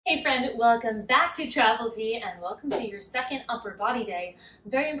Hey friend, welcome back to Travel Tea and welcome to your second upper body day. I'm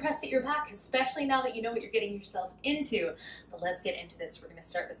very impressed that you're back, especially now that you know what you're getting yourself into. But let's get into this. We're going to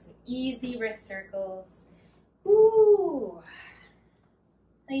start with some easy wrist circles. Ooh.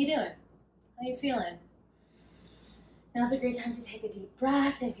 How you doing? How you feeling? Now's a great time to take a deep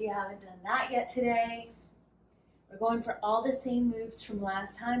breath if you haven't done that yet today. We're going for all the same moves from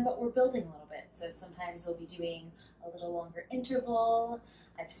last time, but we're building a little bit. So sometimes we'll be doing a little longer interval.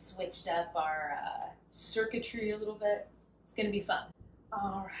 I've switched up our circuitry a little bit. It's going to be fun.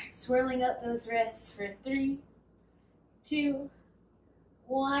 All right, swirling up those wrists for 3, 2,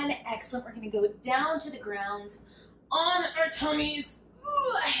 1. Excellent. We're going to go down to the ground on our tummies.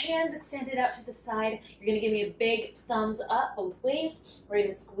 Ooh, hands extended out to the side. You're going to give me a big thumbs up both ways. We're going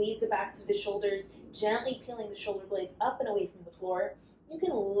to squeeze the backs of the shoulders, gently peeling the shoulder blades up and away from the floor. You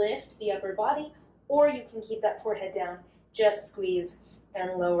can lift the upper body, or you can keep that forehead down. Just squeeze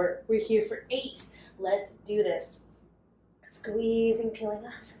and lower. We're here for 8. Let's do this. Squeezing, peeling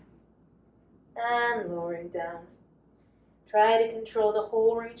up, and lowering down. Try to control the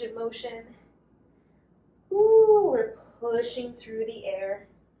whole range of motion. Ooh, we're pushing through the air.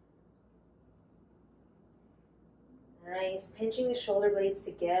 Nice, pinching the shoulder blades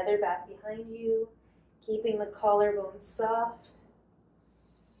together back behind you, keeping the collarbone soft.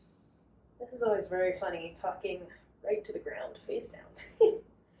 This is always very funny, talking right to the ground, face down.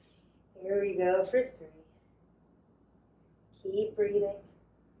 Here we go for 3. Keep breathing.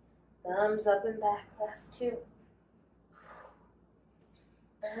 Thumbs up and back, last 2.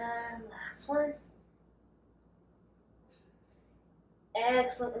 And last 1.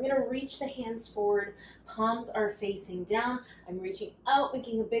 Excellent. We're going to reach the hands forward. Palms are facing down. I'm reaching out,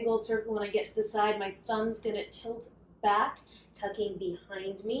 making a big old circle. When I get to the side, my thumb's going to tilt back, tucking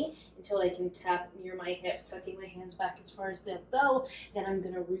behind me until I can tap near my hips, tucking my hands back as far as they'll go. Then I'm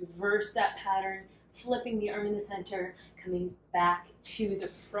going to reverse that pattern, flipping the arm in the center, coming back to the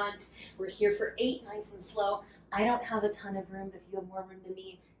front. We're here for 8, nice and slow. I don't have a ton of room, but if you have more room than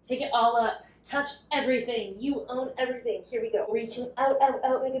me, take it all up. Touch everything. You own everything. Here we go. Reaching out, out,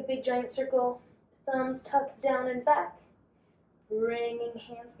 out. Make a big giant circle. Thumbs tucked down and back. Bringing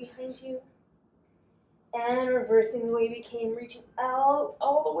hands behind you. And reversing the way we came. Reaching out,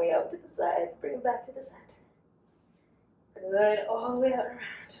 all the way out to the sides. Bring it back to the center. Good. All the way out and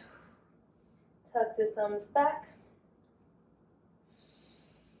around. Tuck the thumbs back.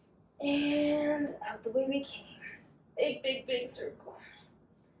 And out the way we came. Big, big, big circle.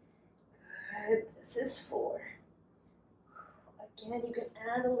 Good. This is 4. Again, you can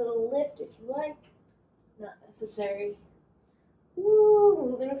add a little lift if you like. Not necessary. Woo,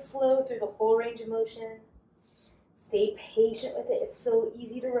 moving slow through the whole range of motion. Stay patient with it. It's so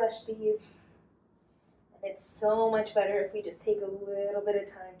easy to rush these. And it's so much better if we just take a little bit of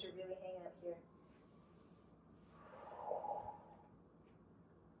time to really hang out here.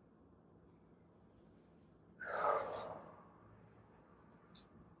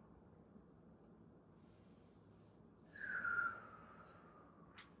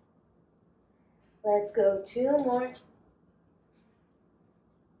 Let's go 2 more.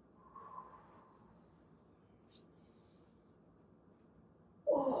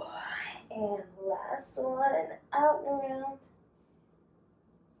 Oh, and last one, out and around.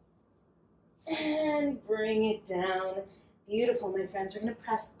 And bring it down. Beautiful, my friends. We're going to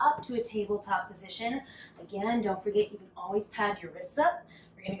press up to a tabletop position. Again, don't forget you can always pad your wrists up.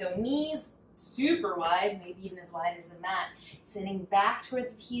 We're going to go knees super wide, maybe even as wide as the mat, sitting back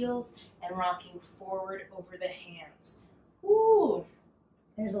towards the heels and rocking forward over the hands. Ooh,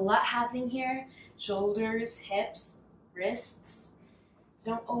 there's a lot happening here. Shoulders, hips, wrists.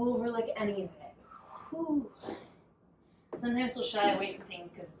 So don't overlook any of it. Ooh. Sometimes we'll shy away from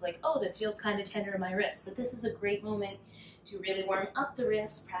things because it's like, oh, this feels kind of tender in my wrist, but this is a great moment to really warm up the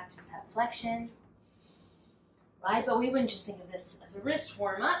wrist, practice that flexion, right? But we wouldn't just think of this as a wrist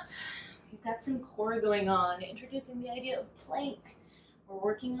warm up. We've got some core going on, introducing the idea of plank. We're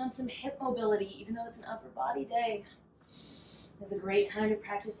working on some hip mobility, even though it's an upper body day. It's a great time to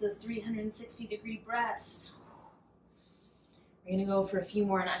practice those 360-degree breaths. We're going to go for a few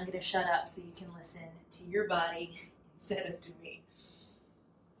more, and I'm going to shut up so you can listen to your body instead of to me.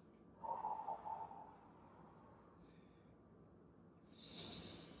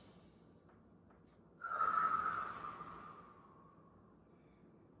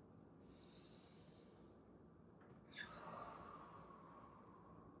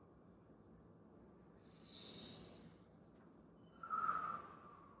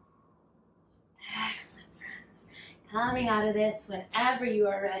 Coming out of this, whenever you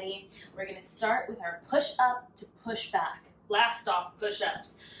are ready, we're going to start with our push up to push back. Blast off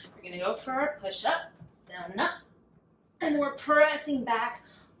push-ups. We're gonna go for our push-up, down and up, and then we're pressing back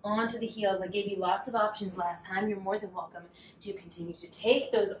onto the heels. I gave you lots of options last time. You're more than welcome to continue to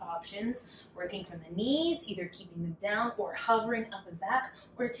take those options, working from the knees, either keeping them down or hovering up and back,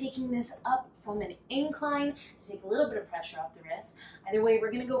 or taking this up from an incline to take a little bit of pressure off the wrist. Either way,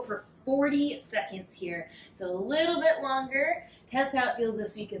 we're gonna go for 40 seconds here. So a little bit longer. Test how it feels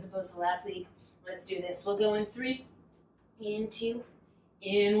this week as opposed to last week. Let's do this. We'll go in 3, in 2,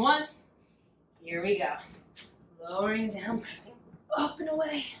 in 1. Here we go. Lowering down, pressing up and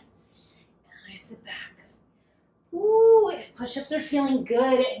away, and I sit back. Ooh, if push-ups are feeling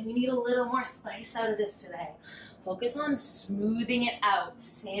good and you need a little more spice out of this today, focus on smoothing it out,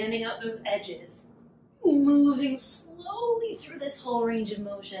 sanding out those edges, moving slowly through this whole range of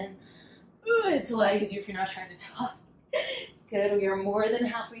motion. Ooh, it's a lot easier if you're not trying to talk. Good, we are more than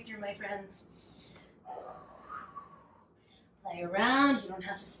halfway through, my friends. Play around, you don't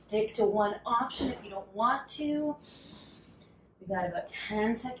have to stick to one option if you don't want to. We got about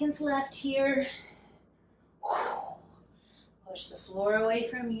 10 seconds left here. Push the floor away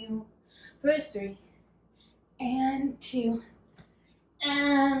from you for 3, and 2,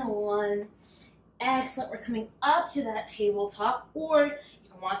 and 1. Excellent. We're coming up to that tabletop, or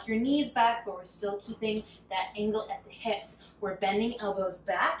you can walk your knees back, but we're still keeping that angle at the hips. We're bending elbows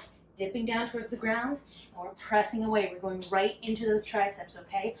back, dipping down towards the ground, and we're pressing away. We're going right into those triceps,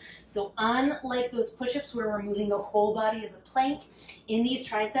 okay? So unlike those push-ups where we're moving the whole body as a plank, in these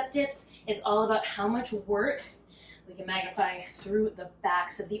tricep dips, it's all about how much work we can magnify through the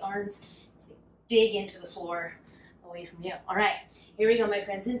backs of the arms as they dig into the floor away from you. All right, here we go, my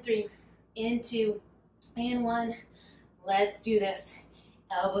friends. In 3, in 2, and 1. Let's do this.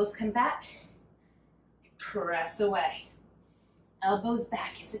 Elbows come back, press away. Elbows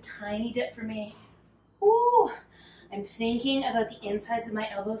back. It's a tiny dip for me. Ooh, I'm thinking about the insides of my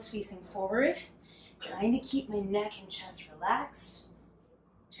elbows facing forward, trying to keep my neck and chest relaxed,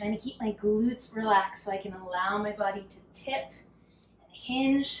 trying to keep my glutes relaxed so I can allow my body to tip and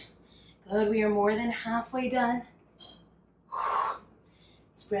hinge. Good, we are more than halfway done.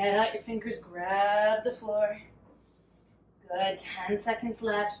 Spread out your fingers, grab the floor. Good, 10 seconds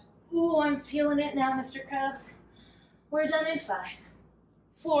left. Ooh, I'm feeling it now, Mr. Krabs. We're done in 5,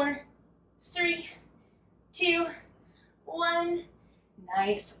 4, 3, 2, 1.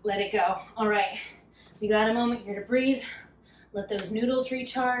 Nice, let it go. All right, we got a moment here to breathe. Let those noodles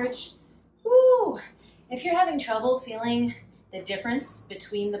recharge. Woo! If you're having trouble feeling the difference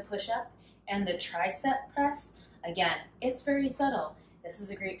between the push-up and the tricep press, again, it's very subtle. This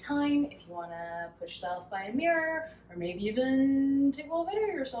is a great time if you want to push yourself by a mirror, or maybe even take a little video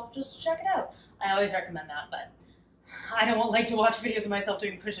of yourself just to check it out. I always recommend that, but I don't like to watch videos of myself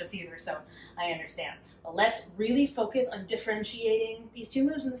doing push-ups either, so I understand. But let's really focus on differentiating these two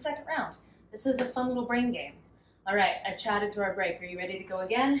moves in the second round. This is a fun little brain game. All right, I've chatted through our break. Are you ready to go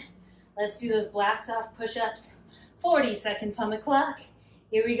again? Let's do those blast-off push-ups. 40 seconds on the clock.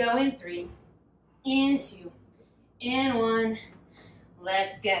 Here we go in 3, in 2, in 1.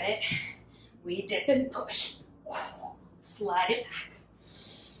 Let's get it. We dip and push. Slide it back.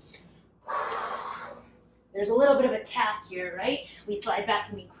 There's a little bit of a tap here, right? We slide back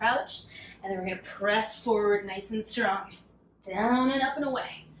and we crouch, and then we're gonna press forward nice and strong. Down and up and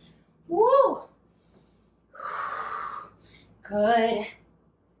away. Woo! Good.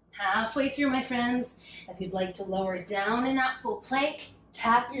 Halfway through, my friends. If you'd like to lower down in that full plank,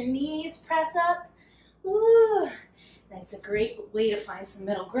 tap your knees, press up. Woo! That's a great way to find some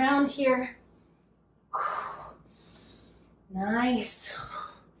middle ground here. Nice.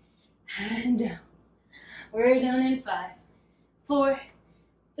 And down. We're done in 5, 4,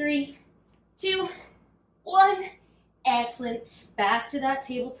 3, 2, 1. Excellent. Back to that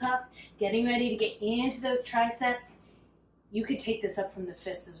tabletop, getting ready to get into those triceps. You could take this up from the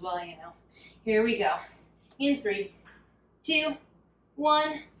fist as well, you know. Here we go. In 3, 2,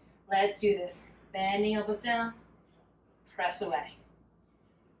 1. Let's do this. Bending elbows down, press away.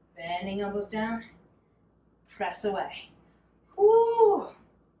 Bending elbows down, press away. Woo!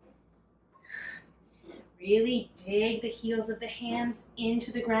 Really dig the heels of the hands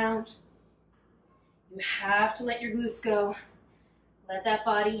into the ground. You have to let your glutes go. Let that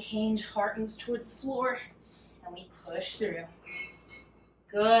body hinge, heart moves towards the floor, and we push through.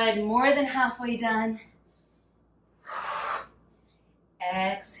 Good, more than halfway done.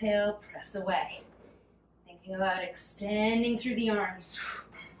 Exhale, press away. Thinking about extending through the arms.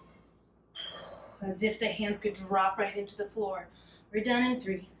 As if the hands could drop right into the floor. We're done in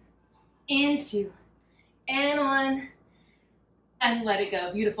 3, in 2, and 1. and let it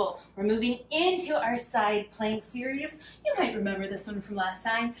go. Beautiful. We're moving into our side plank series. You might remember this one from last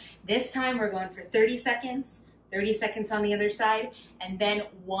time. This time we're going for 30 seconds on the other side, and then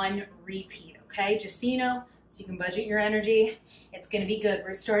 1 repeat, okay? Just so you know, so you can budget your energy. It's gonna be good.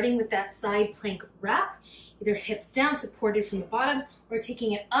 We're starting with that side plank wrap, either hips down, supported from the bottom, or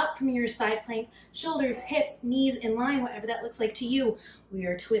taking it up from your side plank, shoulders, hips, knees in line, whatever that looks like to you. We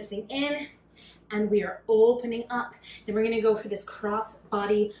are twisting in, and we are opening up. Then we're gonna go for this cross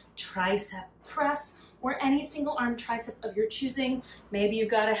body tricep press, or any single arm tricep of your choosing. Maybe you've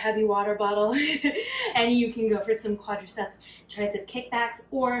got a heavy water bottle and you can go for some quadricep tricep kickbacks,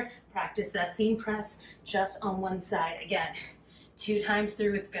 or practice that same press just on one side. Again, 2 times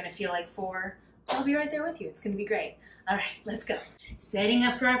through, it's gonna feel like 4. I'll be right there with you. It's gonna be great. All right, let's go. Setting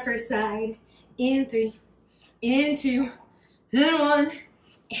up for our first side. In 3, in 2, and 1,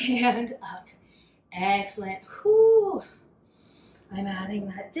 and up. Excellent. Whew. I'm adding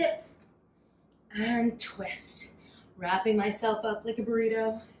that dip and twist, wrapping myself up like a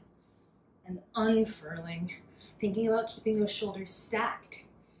burrito and unfurling, thinking about keeping those shoulders stacked.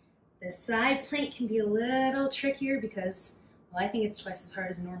 The side plank can be a little trickier because, well, I think it's twice as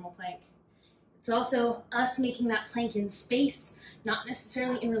hard as a normal plank. It's also us making that plank in space, not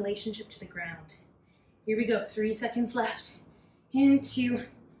necessarily in relationship to the ground. Here we go, 3 seconds left. In 2,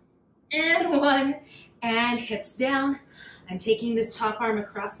 and 1, and hips down. I'm taking this top arm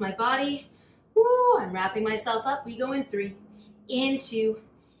across my body. Woo, I'm wrapping myself up. We go in 3, in 2,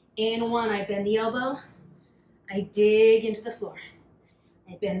 in 1. I bend the elbow. I dig into the floor.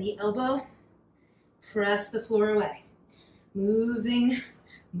 I bend the elbow, press the floor away. Moving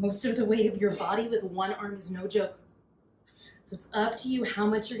most of the weight of your body with one arm is no joke. So it's up to you how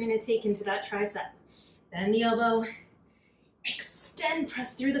much you're gonna take into that tricep. Bend the elbow, extend,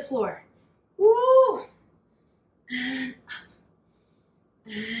 press through the floor. Woo! And up,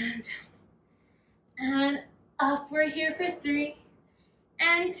 and up. We're here for 3,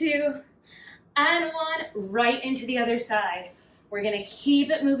 and 2, and 1. Right into the other side. We're gonna keep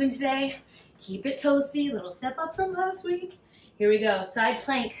it moving today. Keep it toasty. Little step up from last week. Here we go. Side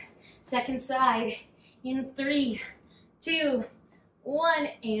plank. Second side. In 3, 2, 1,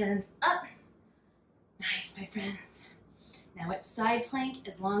 and up. Nice, my friends. Now it's side plank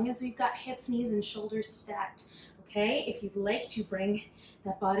as long as we've got hips, knees, and shoulders stacked. Okay? If you'd like to bring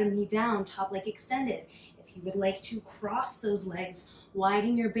that bottom knee down, top leg extended. If you would like to cross those legs,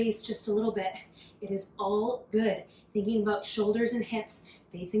 widen your base just a little bit. It is all good. Thinking about shoulders and hips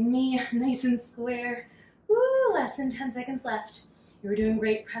facing me, nice and square. Woo, less than 10 seconds left. You're doing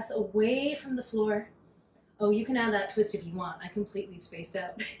great. Press away from the floor. Oh, you can add that twist if you want. I completely spaced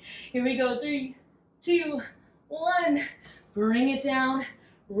out. Here we go. 3, 2, 1. Bring it down.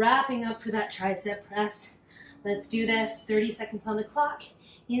 Wrapping up for that tricep press. Let's do this. 30 seconds on the clock.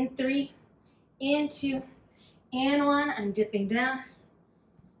 In 3, in 2, and 1. I'm dipping down.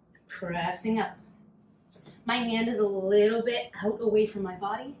 Pressing up. My hand is a little bit out away from my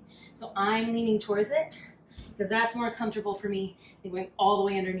body, so I'm leaning towards it because that's more comfortable for me than going all the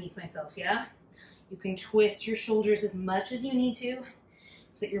way underneath myself, yeah? You can twist your shoulders as much as you need to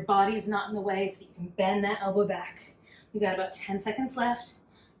so that your body is not in the way, so that you can bend that elbow back. We got about 10 seconds left.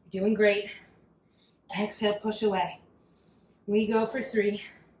 You're doing great. Exhale, push away. We go for 3,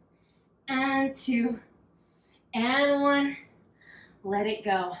 and 2, and 1. Let it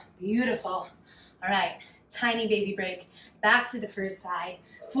go. Beautiful. All right. Tiny baby break, back to the first side.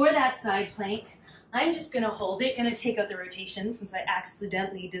 For that side plank, I'm just gonna hold it, gonna take out the rotation since I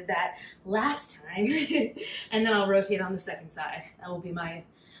accidentally did that last time, and then I'll rotate on the second side. That will be my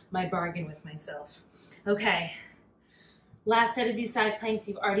bargain with myself. Okay, last set of these side planks.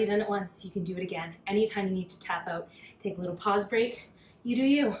 You've already done it once, you can do it again. Anytime you need to tap out, take a little pause break, you do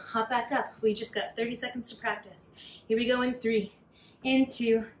you, hop back up. We just got 30 seconds to practice. Here we go in 3, in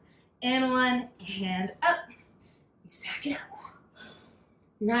 2, and 1, and up. Stack it up.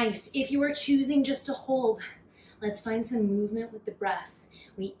 Nice. If you are choosing just to hold, let's find some movement with the breath.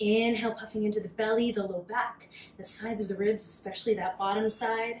 We inhale, puffing into the belly, the low back, the sides of the ribs, especially that bottom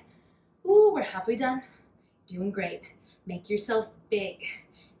side. Ooh, we're halfway done. Doing great. Make yourself big.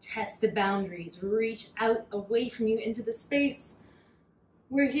 Test the boundaries. Reach out away from you into the space.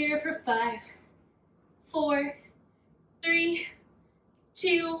 We're here for 5, 4, 3,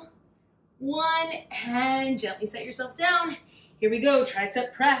 2, 1, and gently set yourself down. Here we go,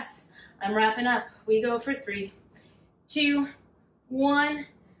 tricep press. I'm wrapping up. We go for 3, 2, 1.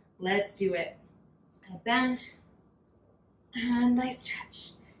 Let's do it. I bend, and I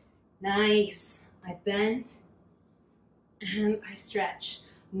stretch. Nice. I bend, and I stretch.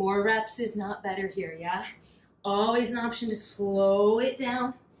 More reps is not better here, yeah? Always an option to slow it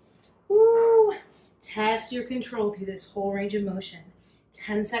down. Woo! Test your control through this whole range of motion.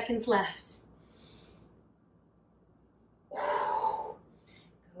 10 seconds left.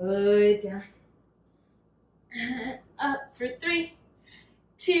 Good, down. And up for 3,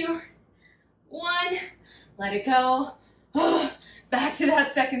 2, 1. Let it go. Back to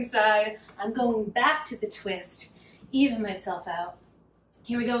that second side. I'm going back to the twist. Even myself out.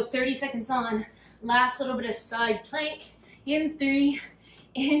 Here we go, 30 seconds on. Last little bit of side plank. In 3,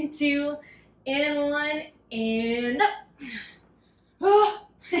 in 2, in 1, and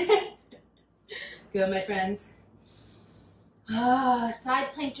up. Good, my friends.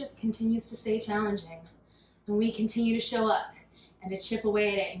 Side plank just continues to stay challenging. And we continue to show up and to chip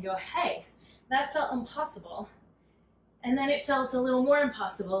away at it and go, hey, that felt impossible. And then it felt a little more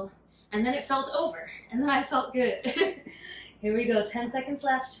impossible. And then it felt over. And then I felt good. Here we go, 10 seconds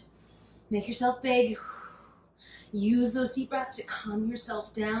left. Make yourself big. Use those deep breaths to calm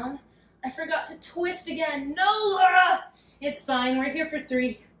yourself down. I forgot to twist again. No, Laura! It's fine. We're here for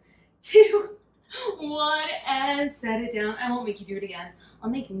 3, 2, 1, and set it down. I won't make you do it again. I'll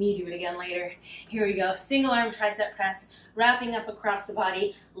make me do it again later. Here we go. Single arm tricep press, wrapping up across the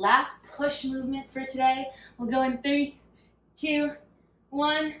body. Last push movement for today. We'll go in 3, 2,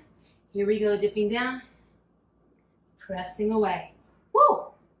 1. Here we go. Dipping down, pressing away. Woo!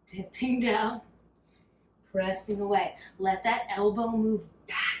 Dipping down, pressing away. Let that elbow move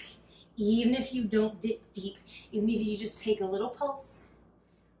back. Even if you don't dip deep, even if you just take a little pulse.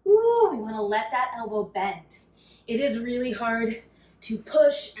 Ooh, we want to let that elbow bend. It is really hard to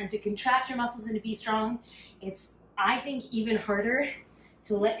push and to contract your muscles and to be strong. It's, I think, even harder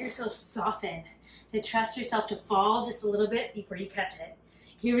to let yourself soften, to trust yourself to fall just a little bit before you catch it.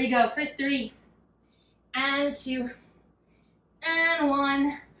 Here we go for 3, and 2, and 1. Let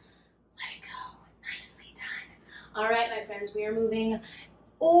it go. Nicely done. All right, my friends, we are moving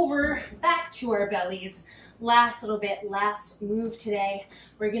over back to our bellies. Last little bit, last move today.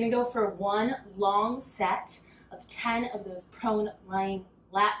 We're gonna go for 1 long set of 10 of those prone lying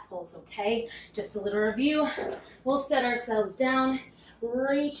lat pulls, okay? Just a little review. We'll set ourselves down,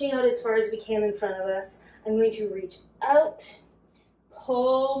 reaching out as far as we can in front of us. I'm going to reach out,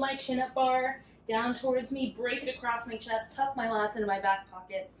 pull my chin up bar down towards me, break it across my chest, tuck my lats into my back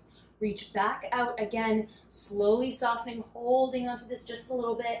pockets, reach back out again, slowly softening, holding onto this just a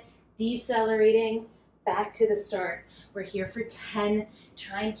little bit, decelerating, back to the start. We're here for 10.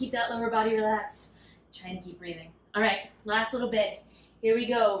 Try and keep that lower body relaxed. Try and keep breathing. All right, last little bit. Here we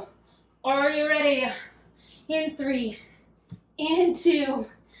go. Are you ready? In 3, in 2,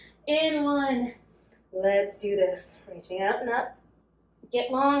 in 1. Let's do this. Reaching out and up.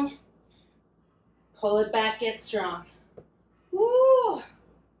 Get long. Pull it back, get strong. Woo!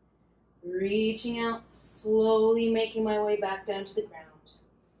 Reaching out, slowly making my way back down to the ground.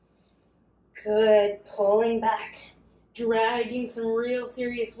 Good, pulling back, dragging some real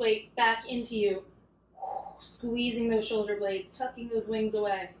serious weight back into you. Squeezing those shoulder blades, tucking those wings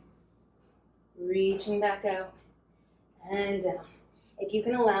away. Reaching back out and down. If you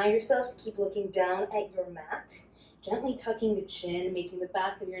can allow yourself to keep looking down at your mat, gently tucking the chin, making the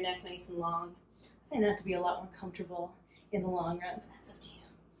back of your neck nice and long. I find that to be a lot more comfortable in the long run, but that's up to you.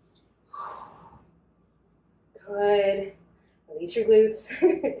 Good. Release your glutes.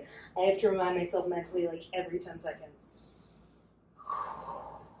 I have to remind myself mentally like every 10 seconds.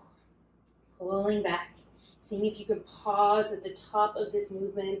 Pulling back. Seeing if you can pause at the top of this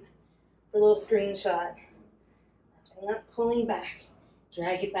movement for a little screenshot. Lifting up, pulling back.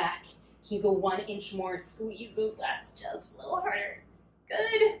 Drag it back. Can you go 1 inch more? Squeeze those lats just a little harder.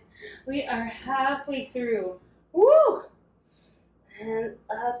 Good. We are halfway through. Woo! And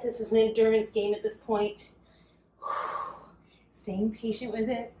up. This is an endurance game at this point. Staying patient with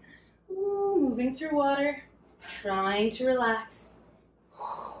it. Ooh, moving through water. Trying to relax.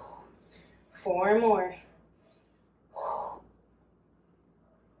 4 more.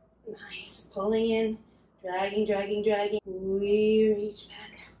 Nice. Pulling in. Dragging, dragging, dragging. We reach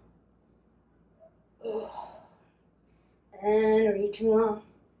back. And reaching long.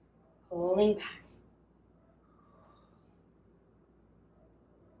 Pulling back.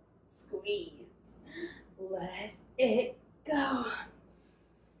 Squeeze. Let it go.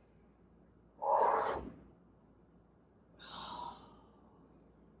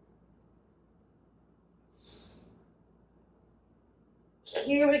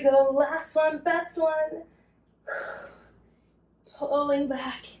 Here we go, last one, best one. Pulling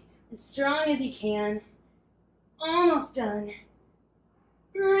back as strong as you can. Almost done.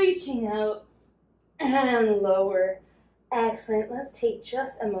 Reaching out and lower. Excellent. Let's take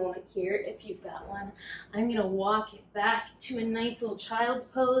just a moment here, if you've got one. I'm going to walk it back to a nice little child's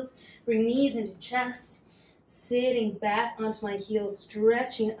pose. Bring knees into chest, sitting back onto my heels,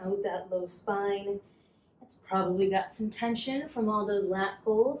 stretching out that low spine. It's probably got some tension from all those lat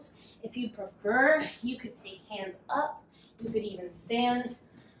pulls. If you prefer, you could take hands up. You could even stand.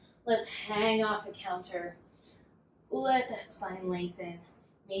 Let's hang off the counter. Let that spine lengthen.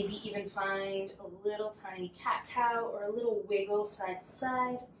 Maybe even find a little tiny cat-cow or a little wiggle side to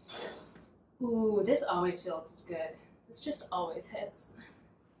side. Ooh, this always feels good. This just always hits.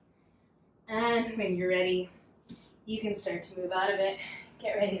 And when you're ready, you can start to move out of it.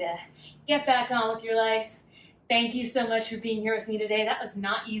 Get ready to get back on with your life. Thank you so much for being here with me today. That was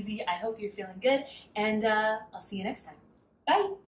not easy. I hope you're feeling good, and I'll see you next time. Bye.